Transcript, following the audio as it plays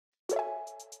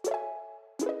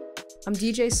I'm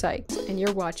DJ Psyched, and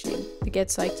you're watching the Get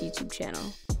Psyched YouTube channel.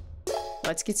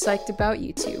 Let's get psyched about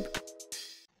YouTube.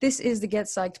 This is the Get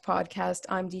Psyched podcast.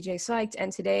 I'm DJ Psyched,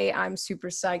 and today I'm super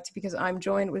psyched because I'm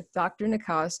joined with Dr.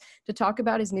 Nacoste to talk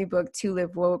about his new book, To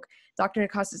Live Woke. Dr.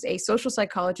 Nacoste is a social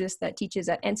psychologist that teaches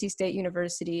at NC State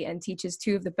University and teaches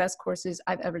two of the best courses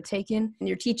I've ever taken. And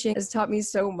your teaching has taught me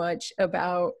so much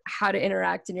about how to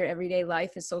interact in your everyday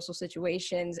life in social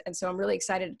situations. And so I'm really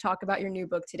excited to talk about your new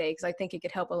book today because I think it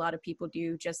could help a lot of people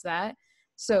do just that.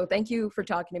 So thank you for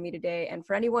talking to me today. And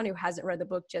for anyone who hasn't read the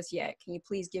book just yet, can you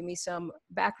please give me some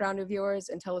background of yours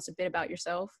and tell us a bit about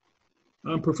yourself?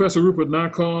 I'm Professor Rupert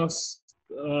Nacoste,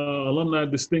 alumni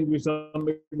distinguished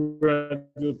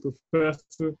undergraduate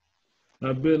professor.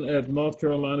 I've been at North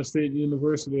Carolina State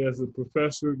University as a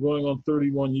professor going on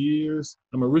 31 years.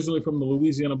 I'm originally from the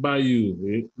Louisiana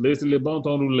Bayou, Les Bon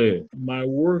Temps Roulé. My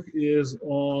work is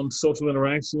on social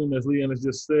interaction, as Leanne has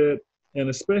just said, and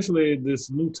especially this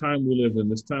new time we live in,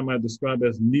 this time I describe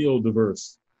as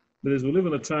neo-diverse. That is, we live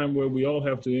in a time where we all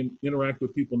have to interact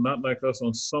with people not like us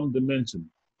on some dimension.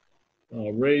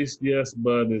 Race, yes,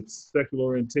 but it's sexual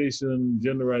orientation,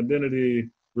 gender identity,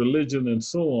 religion, and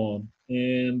so on.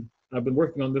 And I've been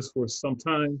working on this for some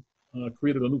time.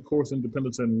 Created a new course,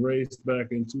 Independence and Race, back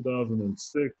in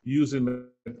 2006, using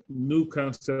the new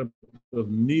concept of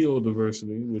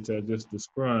neo-diversity, which I just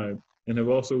described, and have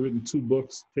also written two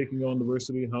books, Taking on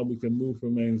Diversity, How We Can Move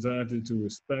from Anxiety to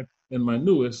Respect, and my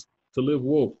newest, To Live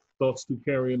Woke, Thoughts to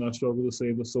Carry in Our Struggle to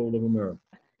Save the Soul of America.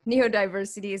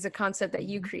 Neodiversity is a concept that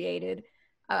you created.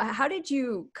 How did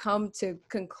you come to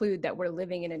conclude that we're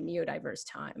living in a neodiverse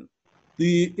time?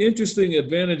 The interesting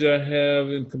advantage I have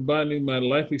in combining my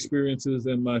life experiences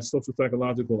and my social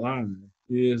psychological eye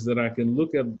is that I can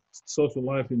look at social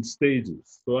life in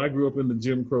stages. So I grew up in the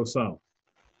Jim Crow South,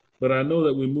 but I know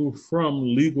that we moved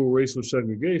from legal racial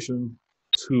segregation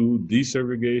to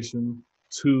desegregation,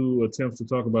 to attempts to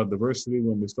talk about diversity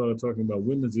when we started talking about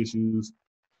women's issues.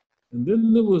 And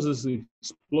then there was this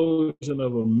explosion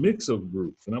of a mix of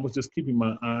groups, and I was just keeping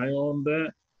my eye on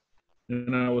that.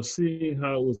 And I was seeing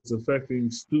how it was affecting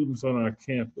students on our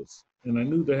campus. And I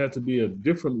knew there had to be a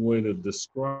different way to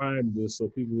describe this so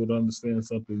people would understand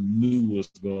something new was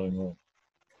going on.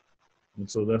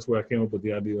 And so that's where I came up with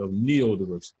the idea of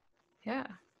neodiversity. Yeah.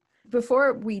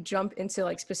 Before we jump into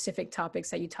like specific topics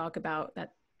that you talk about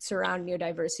that surround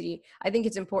neodiversity, I think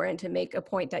it's important to make a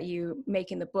point that you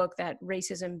make in the book that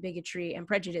racism, bigotry, and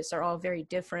prejudice are all very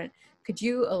different. Could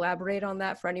you elaborate on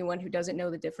that for anyone who doesn't know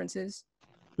the differences?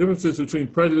 Differences between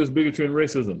prejudice, bigotry, and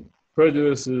racism.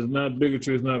 Prejudice is not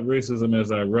bigotry, is not racism,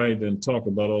 as I write and talk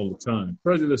about all the time.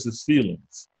 Prejudice is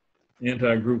feelings,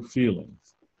 anti-group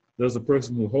feelings. Does a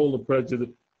person who hold a prejudice,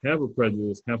 have a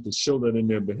prejudice, have to show that in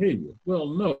their behavior? Well,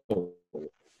 no.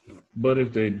 But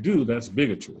if they do, that's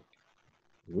bigotry.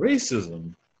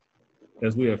 Racism,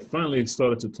 as we have finally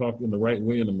started to talk in the right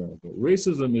way in America,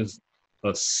 racism is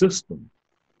a system.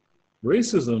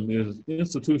 Racism is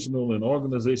institutional and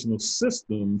organizational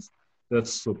systems that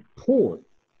support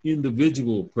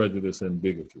individual prejudice and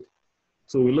bigotry.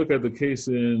 So we look at the case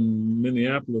in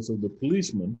Minneapolis of the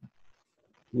policeman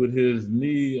with his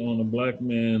knee on a black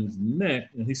man's neck,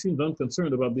 and he seems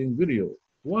unconcerned about being videoed.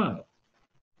 Why?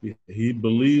 He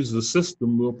believes the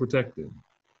system will protect him.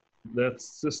 That's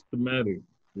systematic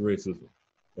racism,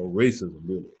 or racism,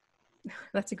 really.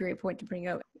 That's a great point to bring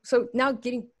up. So now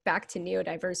getting back to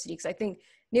neodiversity, because I think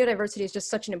neodiversity is just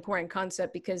such an important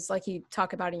concept because like you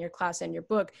talk about in your class and your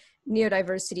book,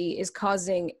 neodiversity is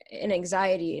causing an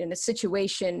anxiety in a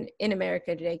situation in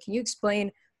America today. Can you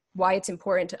explain why it's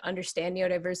important to understand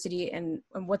neodiversity and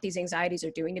what these anxieties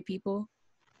are doing to people?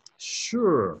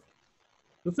 Sure.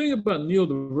 The thing about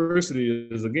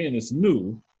neodiversity is, again, it's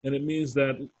new, and it means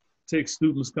that take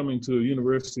students coming to a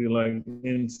university like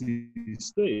NC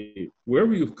State.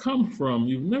 Wherever you've come from,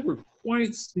 you've never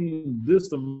quite seen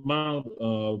this amount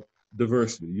of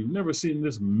diversity. You've never seen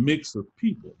this mix of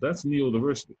people. That's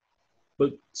neodiversity.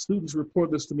 But students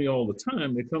report this to me all the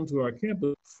time. They come to our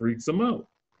campus, freaks them out.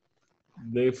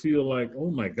 They feel like, oh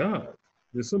my God,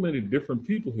 there's so many different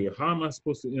people here. How am I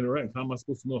supposed to interact? How am I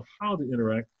supposed to know how to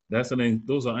interact?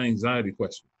 Those are anxiety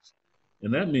questions.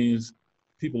 And that means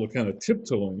people are kind of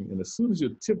tiptoeing. And as soon as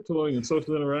you're tiptoeing in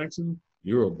social interaction,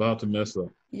 you're about to mess up.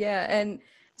 Yeah. And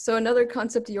so another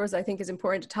concept of yours I think is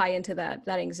important to tie into that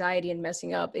anxiety and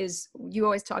messing up is you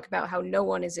always talk about how no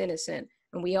one is innocent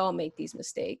and we all make these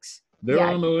mistakes. There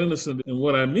are no innocent. And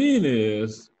what I mean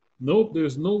is, nope,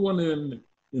 there's no one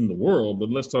in the world,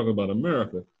 but let's talk about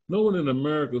America. No one in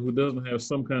America who doesn't have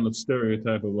some kind of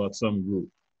stereotype about some group.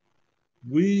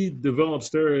 We develop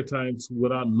stereotypes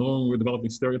without knowing we're developing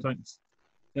stereotypes.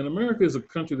 And America is a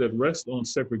country that rests on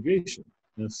segregation,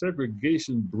 and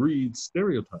segregation breeds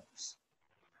stereotypes.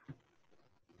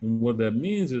 And what that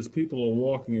means is people are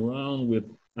walking around with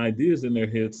ideas in their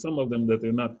heads, some of them that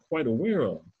they're not quite aware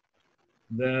of,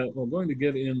 that are going to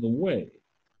get in the way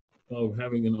of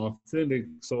having an authentic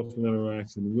social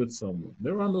interaction with someone.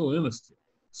 There are no innocents.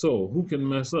 So who can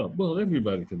mess up? Well,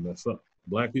 everybody can mess up.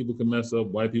 Black people can mess up,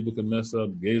 white people can mess up,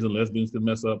 gays and lesbians can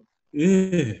mess up.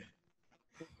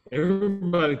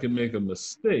 Everybody can make a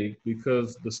mistake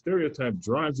because the stereotype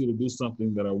drives you to do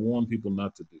something that I warn people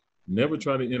not to do. Never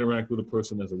try to interact with a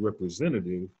person as a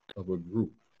representative of a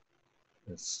group.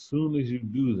 As soon as you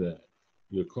do that,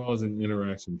 you're causing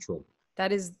interaction trouble.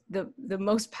 That is the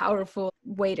most powerful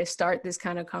way to start this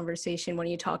kind of conversation when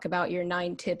you talk about your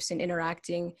 9 tips in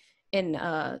interacting in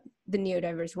the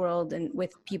neurodiverse world and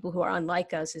with people who are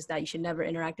unlike us, is that you should never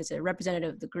interact as a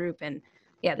representative of the group. And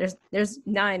yeah, there's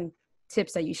 9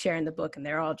 tips that you share in the book, and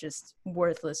they're all just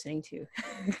worth listening to.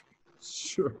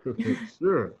 Sure.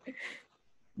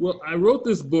 Well, I wrote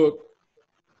this book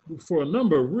for a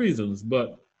number of reasons,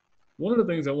 but one of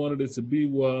the things I wanted it to be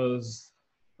was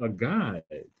a guide.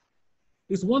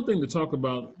 It's one thing to talk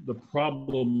about the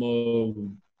problem of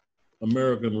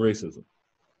American racism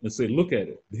and say, look at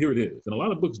it, here it is. And a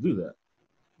lot of books do that.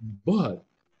 But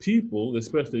people,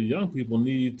 especially young people,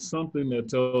 need something that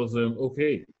tells them,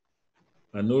 okay,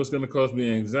 I know it's going to cause me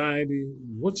anxiety.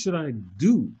 What should I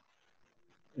do?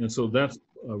 And so that's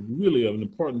really an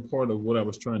important part of what I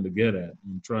was trying to get at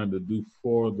and trying to do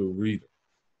for the reader.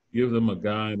 Give them a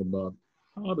guide about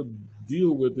how to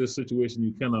deal with this situation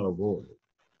you cannot avoid.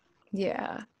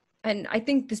 Yeah. And I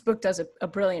think this book does a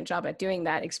brilliant job at doing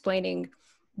that, explaining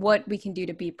what we can do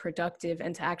to be productive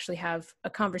and to actually have a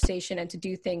conversation and to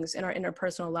do things in our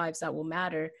interpersonal lives that will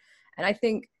matter. And I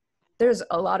think there's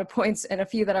a lot of points and a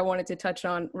few that I wanted to touch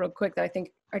on real quick that I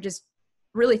think are just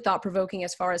really thought-provoking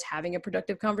as far as having a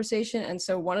productive conversation. And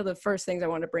so one of the first things I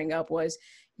wanted to bring up was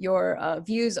your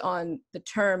views on the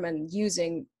term and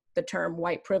using the term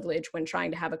white privilege when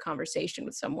trying to have a conversation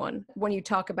with someone. When you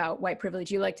talk about white privilege,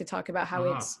 you like to talk about how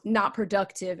it's not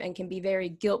productive and can be very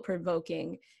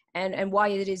guilt-provoking, and why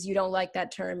it is you don't like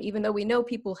that term. Even though we know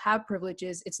people have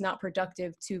privileges, it's not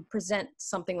productive to present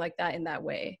something like that in that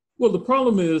way. Well, the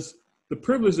problem is the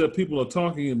privilege that people are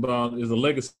talking about is a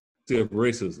legacy of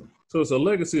racism. So it's a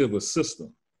legacy of a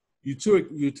system. You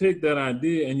take that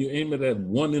idea and you aim it at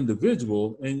one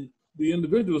individual, and the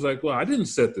individual is like, well, I didn't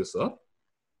set this up.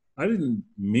 I didn't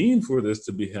mean for this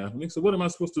to be happening. So what am I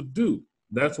supposed to do?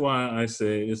 That's why I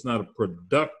say it's not a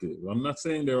productive. I'm not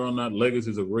saying there are not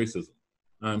legacies of racism.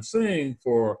 I'm saying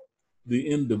for the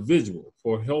individual,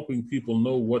 for helping people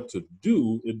know what to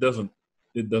do, it doesn't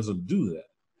do that.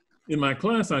 In my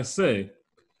class, I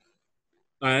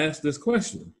ask this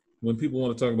question when people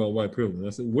want to talk about white privilege. I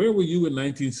said, where were you in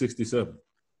 1967?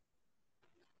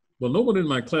 Well, no one in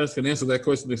my class can answer that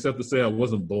question except to say I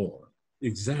wasn't born.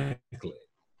 Exactly.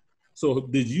 So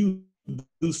did you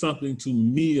do something to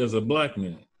me as a black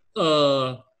man?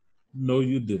 No,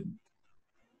 you didn't.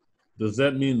 Does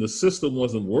that mean the system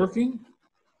wasn't working?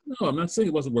 No, I'm not saying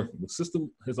it wasn't working. The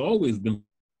system has always been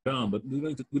down, but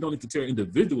we don't need to tear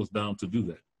individuals down to do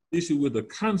that. The issue with the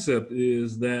concept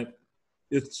is that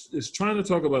it's trying to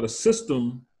talk about a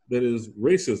system that is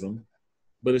racism,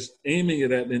 but it's aiming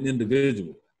it at an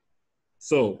individual.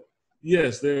 So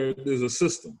yes, there's a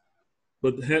system.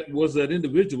 But was that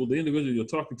individual, the individual you're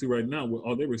talking to right now,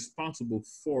 are they responsible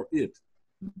for it?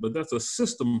 But that's a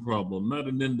system problem, not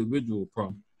an individual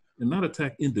problem, and not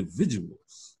attack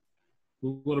individuals.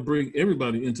 We want to bring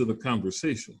everybody into the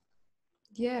conversation.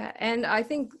 Yeah, and I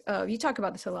think you talk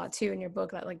about this a lot too in your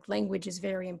book, that like language is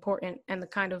very important, and the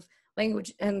kind of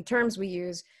language and terms we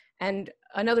use. And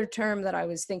another term that I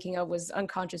was thinking of was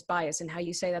unconscious bias, and how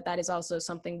you say that is also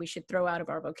something we should throw out of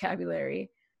our vocabulary.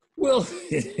 Well,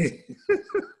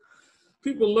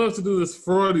 people love to do this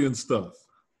Freudian stuff.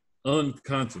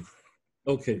 Unconscious.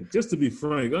 Okay, just to be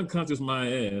frank, unconscious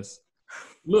my ass.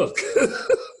 Look,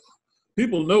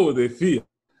 people know what they feel.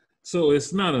 So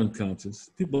it's not unconscious.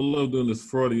 People love doing this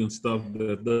Freudian stuff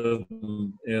that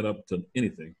doesn't add up to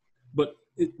anything. But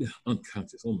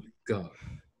unconscious, oh my God.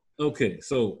 Okay,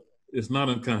 so it's not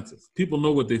unconscious. People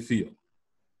know what they feel.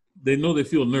 They know they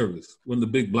feel nervous when the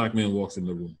big black man walks in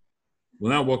the room.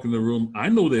 When I walk in the room, I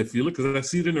know they feel it because I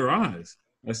see it in their eyes.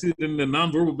 I see it in their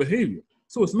nonverbal behavior.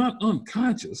 So it's not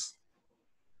unconscious.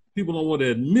 People don't want to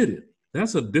admit it.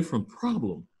 That's a different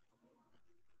problem.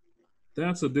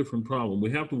 That's a different problem.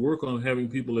 We have to work on having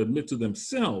people admit to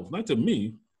themselves, not to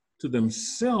me, to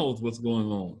themselves what's going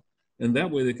on. And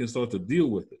that way they can start to deal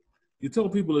with it. You tell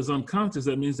people it's unconscious,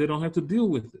 that means they don't have to deal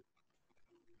with it.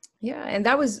 Yeah, and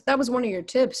that was one of your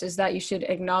tips, is that you should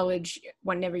acknowledge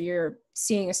whenever you're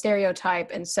seeing a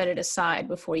stereotype and set it aside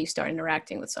before you start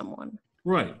interacting with someone.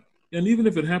 Right. And even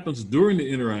if it happens during the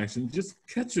interaction, just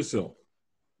catch yourself.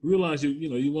 Realize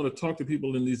you want to talk to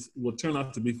people in these what turn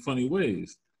out to be funny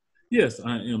ways. Yes,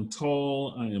 I am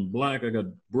tall, I am black, I got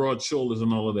broad shoulders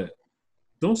and all of that.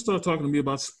 Don't start talking to me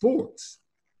about sports.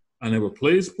 I never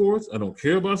played sports, I don't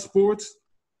care about sports,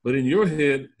 but in your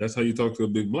head, that's how you talk to a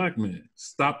big black man.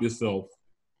 Stop yourself,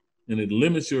 and it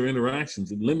limits your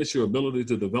interactions, it limits your ability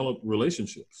to develop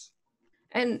relationships.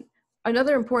 And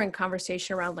another important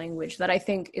conversation around language that I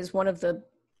think is one of the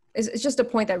it's just a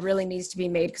point that really needs to be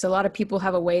made, because a lot of people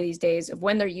have a way these days of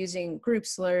when they're using group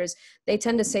slurs, they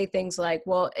tend to say things like,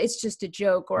 well, it's just a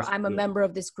joke, or I'm a member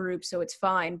of this group, so it's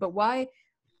fine. But why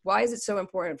is it so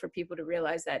important for people to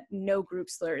realize that no group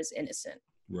slur is innocent?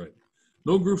 Right.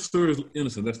 No group slur is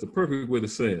innocent. That's the perfect way to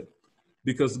say it.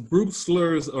 Because group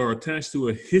slurs are attached to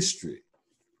a history.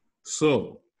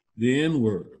 So the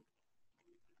N-word,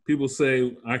 people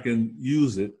say I can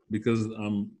use it because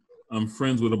I'm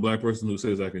friends with a black person who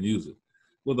says I can use it.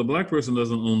 Well, the black person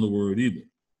doesn't own the word either.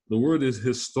 The word is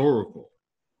historical,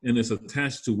 and it's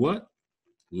attached to what?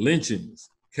 Lynchings,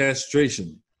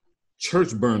 castration,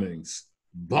 church burnings,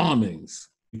 bombings.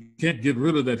 You can't get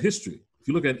rid of that history. If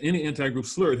you look at any anti-group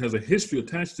slur, it has a history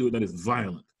attached to it that is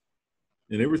violent.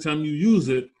 And every time you use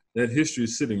it, that history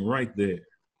is sitting right there.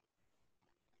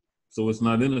 So it's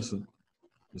not innocent.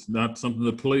 It's not something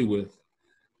to play with.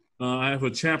 I have a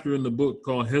chapter in the book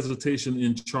called Hesitation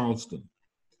in Charleston.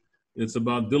 It's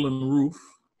about Dylan Roof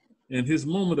and his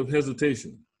moment of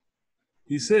hesitation.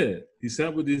 He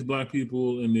sat with these black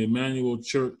people in the Emmanuel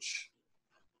Church.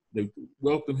 They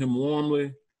welcomed him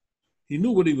warmly. He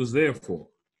knew what he was there for,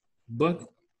 but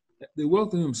they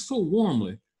welcomed him so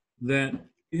warmly that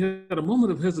he had a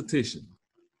moment of hesitation.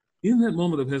 In that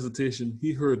moment of hesitation,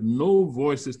 he heard no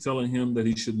voices telling him that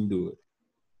he shouldn't do it.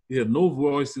 He had no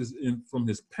voices from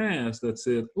his past that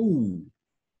said, ooh,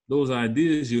 those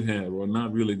ideas you have are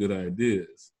not really good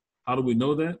ideas. How do we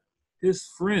know that? His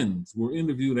friends were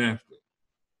interviewed after,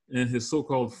 and his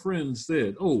so-called friends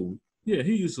said, oh, yeah,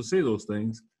 he used to say those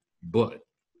things, but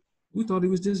we thought he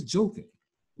was just joking.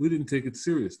 We didn't take it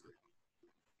seriously.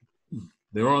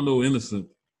 There are no innocent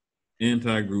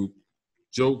anti-group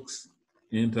jokes,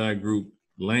 anti-group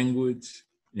language,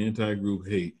 anti-group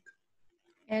hate.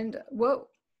 And what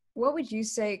would you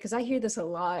say, because I hear this a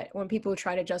lot when people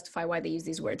try to justify why they use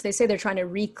these words. They say they're trying to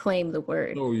reclaim the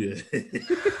word. Oh, yeah.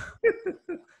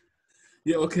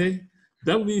 Yeah, okay.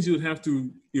 That means you'd have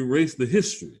to erase the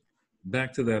history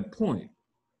back to that point.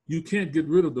 You can't get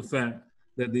rid of the fact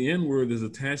that the N-word is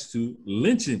attached to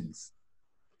lynchings,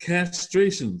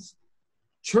 castrations,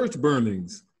 church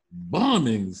burnings,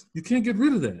 bombings. You can't get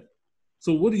rid of that.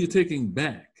 So what are you taking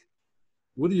back?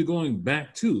 What are you going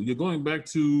back to? You're going back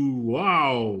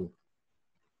to,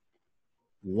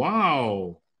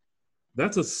 wow.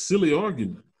 That's a silly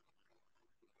argument.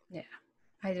 Yeah,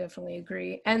 I definitely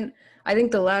agree. And I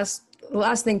think the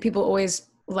last thing people always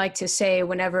like to say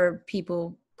whenever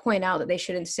people point out that they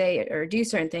shouldn't say it or do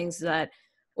certain things is that,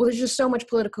 well, there's just so much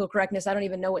political correctness, I don't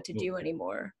even know what to do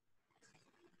anymore.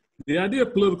 The idea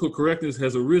of political correctness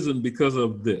has arisen because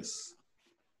of this.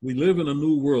 We live in a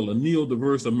new world, a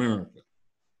neo-diverse America.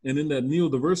 And in that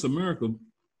neo-diverse America,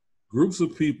 groups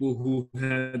of people who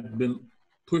had been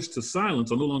pushed to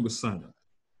silence are no longer silent.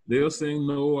 They are saying,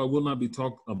 no, I will not be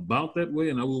talked about that way,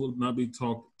 and I will not be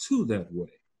talked to that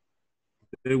way.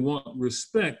 They want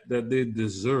respect that they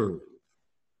deserve.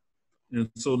 And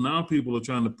so now people are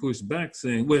trying to push back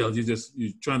saying, well, you're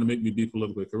trying to make me be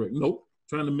politically correct. Nope,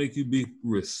 trying to make you be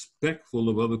respectful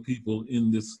of other people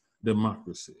in this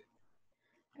democracy.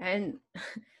 And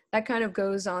that kind of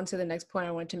goes on to the next point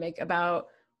I wanted to make about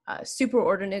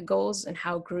superordinate goals and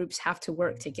how groups have to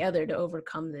work together to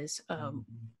overcome this. Can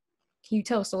you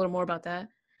tell us a little more about that?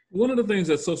 One of the things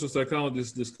that social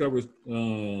psychologists discovered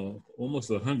almost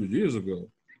 100 years ago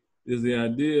is the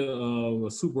idea of a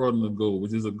superordinate goal,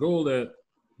 which is a goal that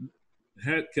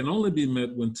can only be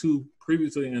met when two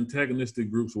previously antagonistic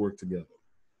groups work together.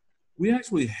 We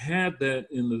actually had that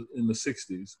in the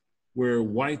 60s, where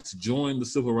whites joined the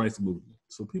civil rights movement.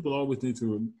 So people always need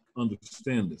to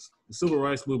understand this. The civil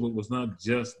rights movement was not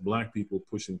just black people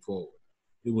pushing forward.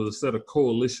 It was a set of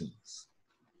coalitions.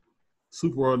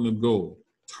 Superordinate goal.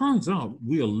 Turns out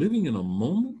we are living in a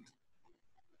moment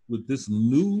with this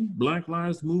new Black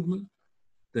Lives Movement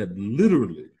that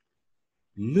literally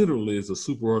is a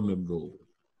superordinate goal.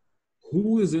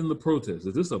 Who is in the protest?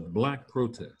 Is this a black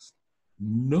protest?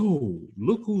 No,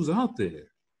 look who's out there.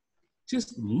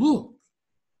 Just look.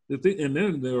 And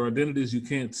then there are identities you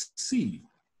can't see.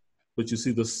 but you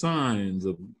see the signs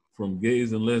from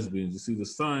gays and lesbians. You see the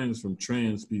signs from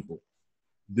trans people.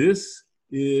 This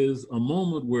is a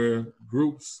moment where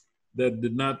groups that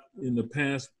did not in the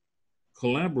past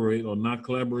collaborate or not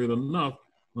collaborate enough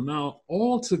are now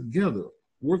all together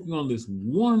working on this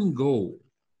one goal,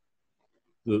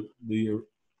 to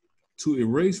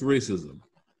erase racism,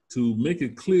 to make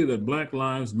it clear that Black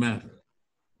lives matter.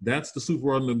 That's the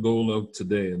superordinate goal of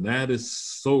today, and that is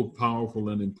so powerful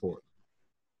and important.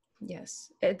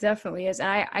 Yes, it definitely is.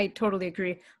 And I totally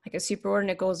agree. Like a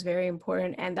superordinate goal is very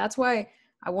important. And that's why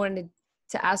I wanted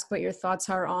to ask what your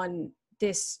thoughts are on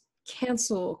this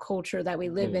cancel culture that we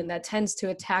live in that tends to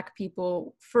attack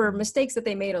people for mistakes that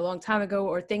they made a long time ago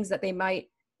or things that they might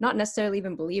not necessarily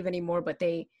even believe anymore, but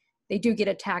they do get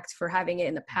attacked for having it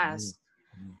in the past.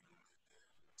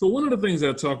 So one of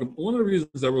the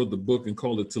reasons I wrote the book and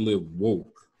called it To Live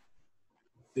Woke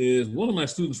is one of my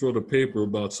students wrote a paper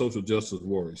about social justice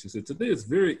warriors. She said, today it's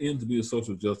very in to be a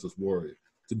social justice warrior,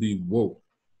 to be woke.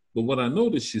 But what I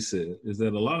noticed, she said, is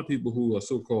that a lot of people who are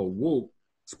so-called woke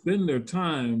spend their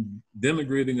time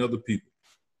denigrating other people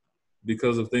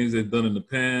because of things they've done in the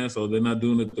past or they're not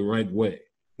doing it the right way.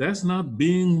 That's not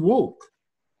being woke.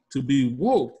 To be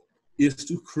woke is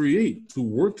to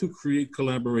work to create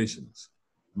collaborations.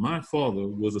 My father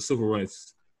was a civil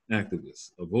rights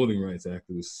activist, a voting rights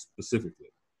activist specifically.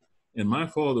 And my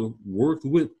father worked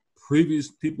with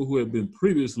previous people who had been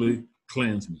previously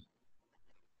Klansmen.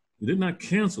 He did not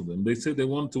cancel them. They said they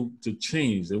wanted to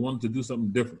change. They wanted to do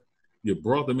something different. You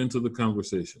brought them into the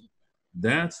conversation.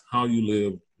 That's how you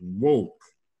live woke.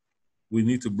 We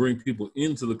need to bring people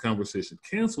into the conversation.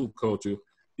 Cancel culture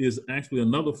is actually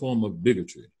another form of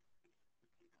bigotry.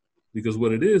 Because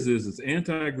what it is it's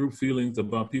anti-group feelings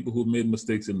about people who made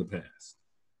mistakes in the past.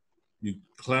 You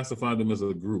classify them as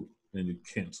a group and you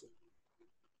cancel.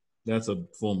 That's a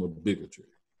form of bigotry.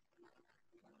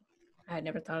 I had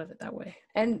never thought of it that way.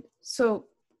 And so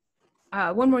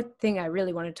one more thing I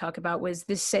really want to talk about was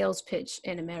this sales pitch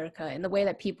in America and the way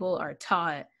that people are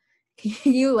taught.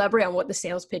 Can you elaborate on what the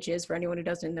sales pitch is for anyone who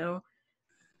doesn't know?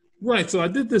 Right. So I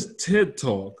did this TED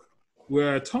Talk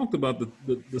where I talked about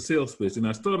the sales pitch, and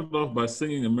I started off by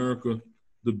singing America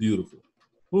the Beautiful.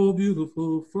 Oh,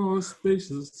 beautiful for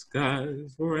spacious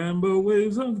skies, for amber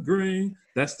waves of grain.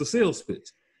 That's the sales pitch.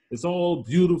 It's all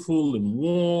beautiful and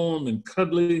warm and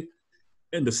cuddly.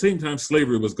 And at the same time,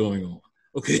 slavery was going on.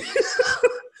 Okay.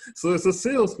 So it's a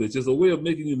sales pitch. It's a way of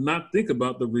making you not think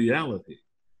about the reality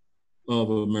of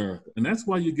America. And that's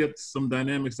why you get some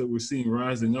dynamics that we're seeing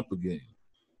rising up again,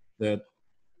 that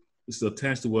it's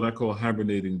attached to what I call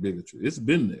hibernating bigotry. It's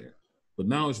been there, but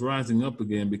now it's rising up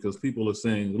again because people are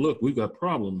saying, look, we've got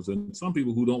problems. And some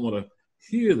people who don't want to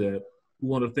hear that, who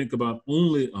want to think about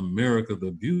only America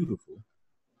the Beautiful,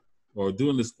 or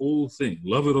doing this old thing,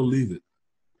 love it or leave it.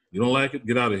 You don't like it,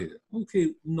 get out of here.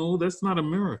 Okay, no, that's not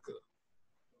America.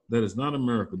 That is not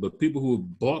America. But people who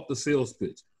have bought the sales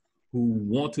pitch, who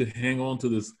want to hang on to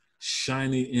this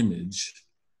shiny image,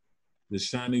 this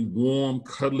shiny, warm,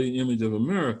 cuddly image of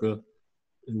America,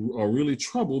 are really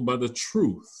troubled by the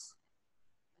truth.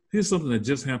 Here's something that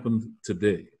just happened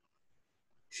today.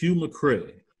 Hugh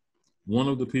McCrae, one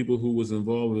of the people who was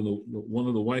involved in one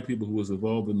of the white people who was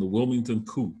involved in the Wilmington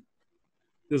coup.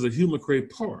 There's a Hugh McCrae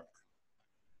Park.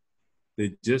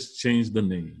 They just changed the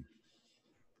name.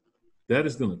 That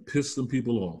is going to piss some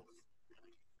people off.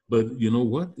 But you know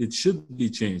what? It should be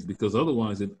changed because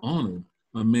otherwise it honored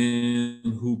a man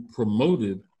who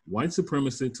promoted white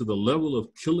supremacy to the level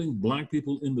of killing Black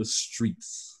people in the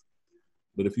streets.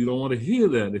 But if you don't want to hear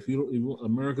that, if you don't,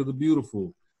 America the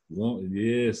Beautiful,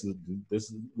 yes,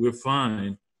 we're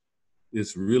fine.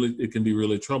 It can be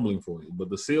really troubling for you. But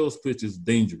the sales pitch is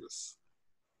dangerous.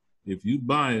 If you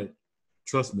buy it,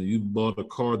 trust me, you bought a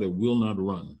car that will not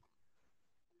run.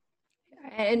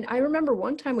 And I remember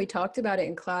one time we talked about it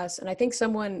in class, and I think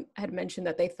someone had mentioned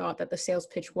that they thought that the sales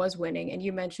pitch was winning, and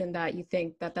you mentioned that you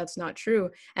think that that's not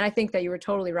true. And I think that you were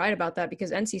totally right about that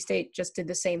because NC State just did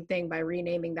the same thing by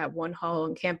renaming that one hall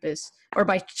on campus, or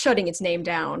by shutting its name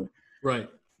down. Right.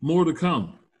 More to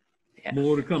come. Yeah.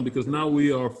 More to come, because now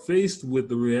we are faced with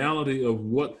the reality of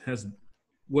what has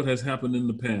happened in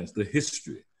the past, the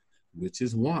history, which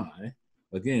is why,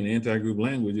 again, anti-group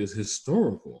language is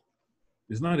historical.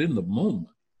 It's not in the moment.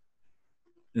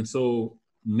 And so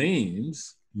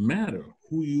names matter.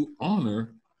 Who you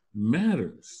honor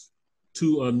matters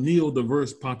to a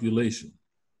neo-diverse population.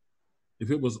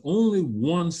 If it was only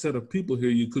one set of people here,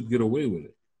 you could get away with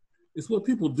it. It's what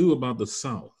people do about the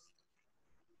South.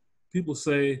 People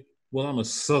say, well, I'm a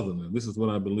Southerner. This is what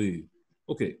I believe.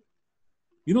 Okay.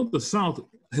 You know, the South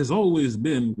has always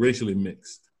been racially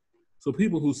mixed. So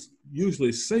people who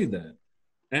usually say that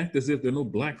act as if there are no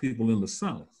black people in the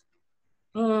South.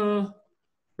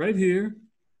 Right here,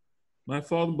 my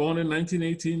father born in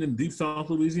 1918 in deep South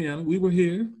Louisiana. We were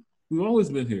here. We've always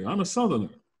been here. I'm a Southerner.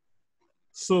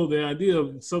 So the idea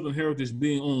of Southern heritage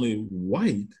being only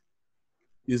white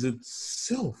is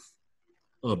itself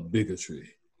a bigotry.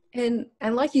 And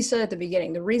like you said at the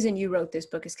beginning, the reason you wrote this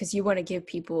book is because you want to give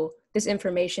people this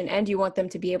information and you want them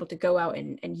to be able to go out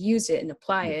and use it and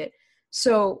apply it.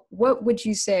 So what would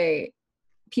you say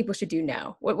people should do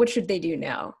now? What should they do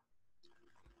now?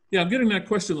 Yeah, I'm getting that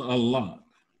question a lot.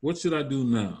 What should I do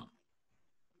now?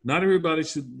 Not everybody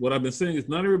should, what I've been saying is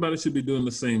not everybody should be doing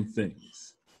the same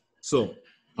things. So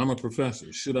I'm a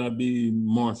professor. Should I be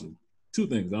marching? Two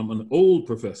things. I'm an old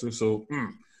professor, so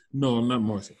no, I'm not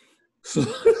marching. So,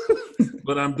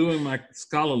 but I'm doing my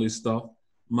scholarly stuff,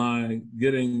 my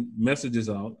getting messages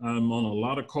out. I'm on a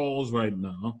lot of calls right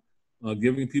now,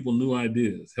 giving people new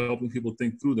ideas, helping people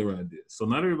think through their ideas. So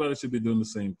not everybody should be doing the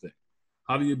same thing.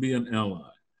 How do you be an ally?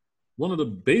 One of the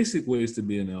basic ways to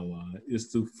be an ally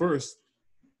is to first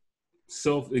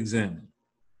self-examine.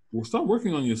 Well, start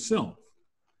working on yourself.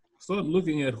 Start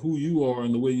looking at who you are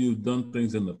and the way you've done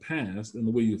things in the past and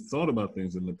the way you've thought about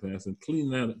things in the past and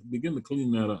begin to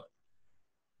clean that up.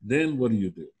 Then what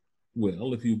do?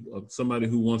 Well, if you're somebody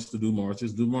who wants to do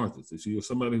marches, do marches. If you're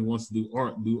somebody who wants to do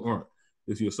art.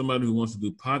 If you're somebody who wants to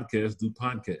do podcasts, do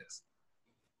podcasts.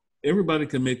 Everybody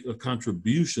can make a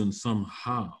contribution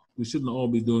somehow. We shouldn't all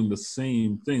be doing the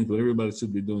same thing, but everybody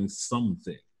should be doing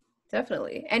something.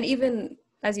 Definitely. And even,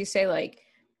 as you say, like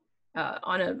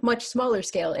on a much smaller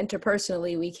scale,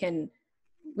 interpersonally, we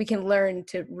can learn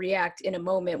to react in a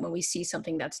moment when we see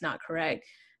something that's not correct.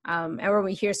 And when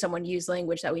we hear someone use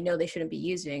language that we know they shouldn't be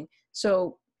using.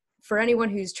 So for anyone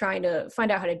who's trying to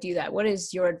find out how to do that, what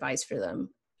is your advice for them?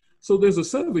 So there's a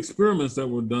set of experiments that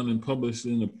were done and published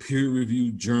in a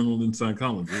peer-reviewed journal in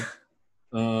psychology.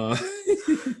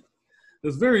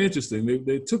 It's very interesting.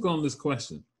 They took on this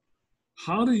question.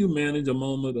 How do you manage a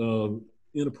moment of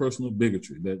interpersonal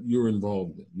bigotry that you're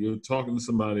involved in? You're talking to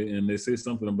somebody and they say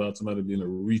something about somebody being a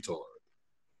retard.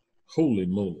 Holy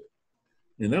moly.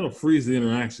 And that'll freeze the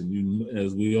interaction,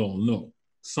 as we all know.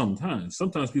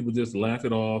 Sometimes people just laugh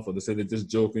it off, or they say they're just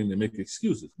joking, they make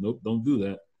excuses. Nope, don't do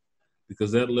that,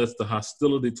 because that lets the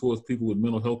hostility towards people with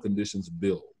mental health conditions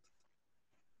build.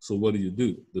 So what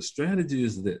do? The strategy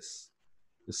is this.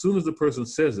 As soon as the person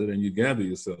says it and you gather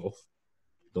yourself,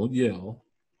 don't yell,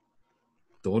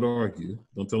 don't argue,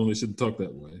 don't tell them they shouldn't talk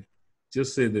that way.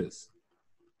 Just say this.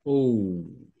 Oh,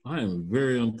 I am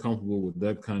very uncomfortable with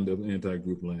that kind of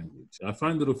anti-group language. I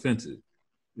find it offensive.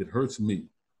 It hurts me.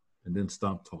 And then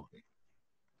stop talking.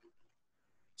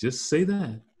 Just say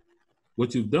that.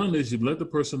 What you've done is you've let the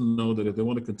person know that if they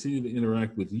want to continue to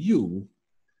interact with you,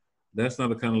 that's not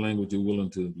the kind of language you're willing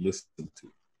to listen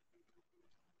to.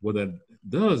 What that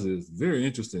does is very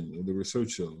interesting. The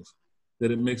research shows that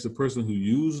it makes the person who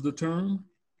used the term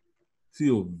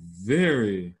feel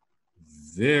very,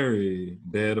 very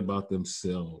bad about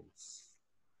themselves.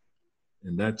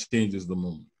 And that changes the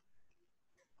moment.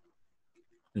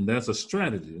 And that's a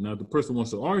strategy. Now, if the person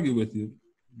wants to argue with you,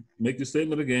 make your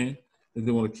statement again. If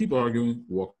they want to keep arguing,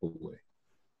 walk away.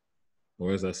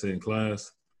 Or as I say in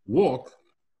class, walk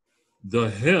the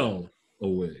hell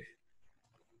away.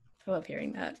 I love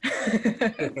hearing that.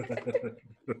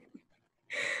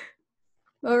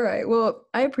 All right. Well,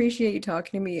 I appreciate you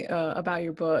talking to me about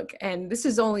your book. And this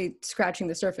is only scratching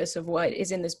the surface of what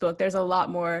is in this book. There's a lot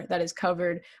more that is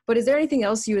covered. But is there anything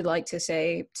else you would like to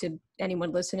say to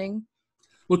anyone listening?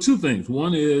 Well, two things.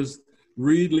 One is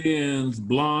read Leanne's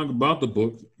blog about the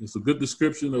book. It's a good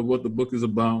description of what the book is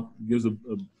about. It gives a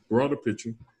broader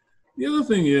picture. The other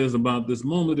thing is about this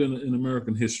moment in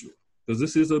American history, because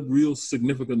this is a real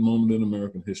significant moment in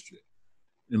American history.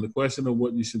 And the question of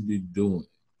what you should be doing.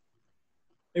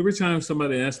 Every time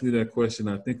somebody asks me that question,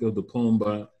 I think of the poem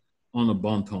by Anna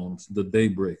Bontemps, The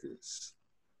Daybreakers.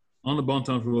 Anna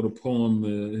Bontemps wrote a poem.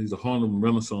 He's a Harlem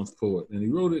Renaissance poet. And he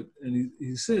wrote it, and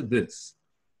he said this.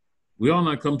 We are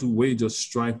not come to wage a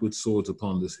strife with swords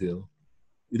upon this hill.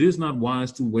 It is not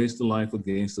wise to waste a life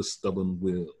against a stubborn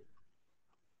will.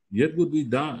 Yet would we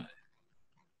die,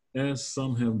 as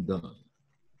some have done,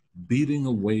 beating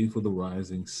away for the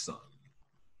rising sun.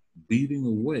 Beating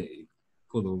away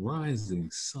for the rising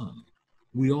sun.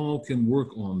 We all can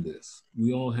work on this.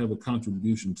 We all have a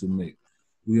contribution to make.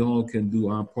 We all can do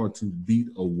our part to beat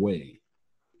away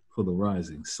for the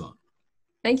rising sun.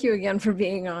 Thank you again for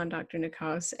being on, Dr.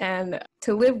 Nacoste. And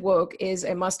To Live Woke is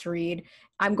a must read.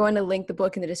 I'm going to link the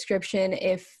book in the description.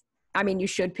 You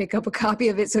should pick up a copy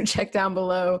of it, so check down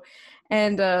below.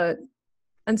 And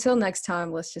Until next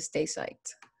time, let's just stay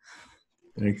psyched.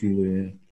 Thank you, Leanne.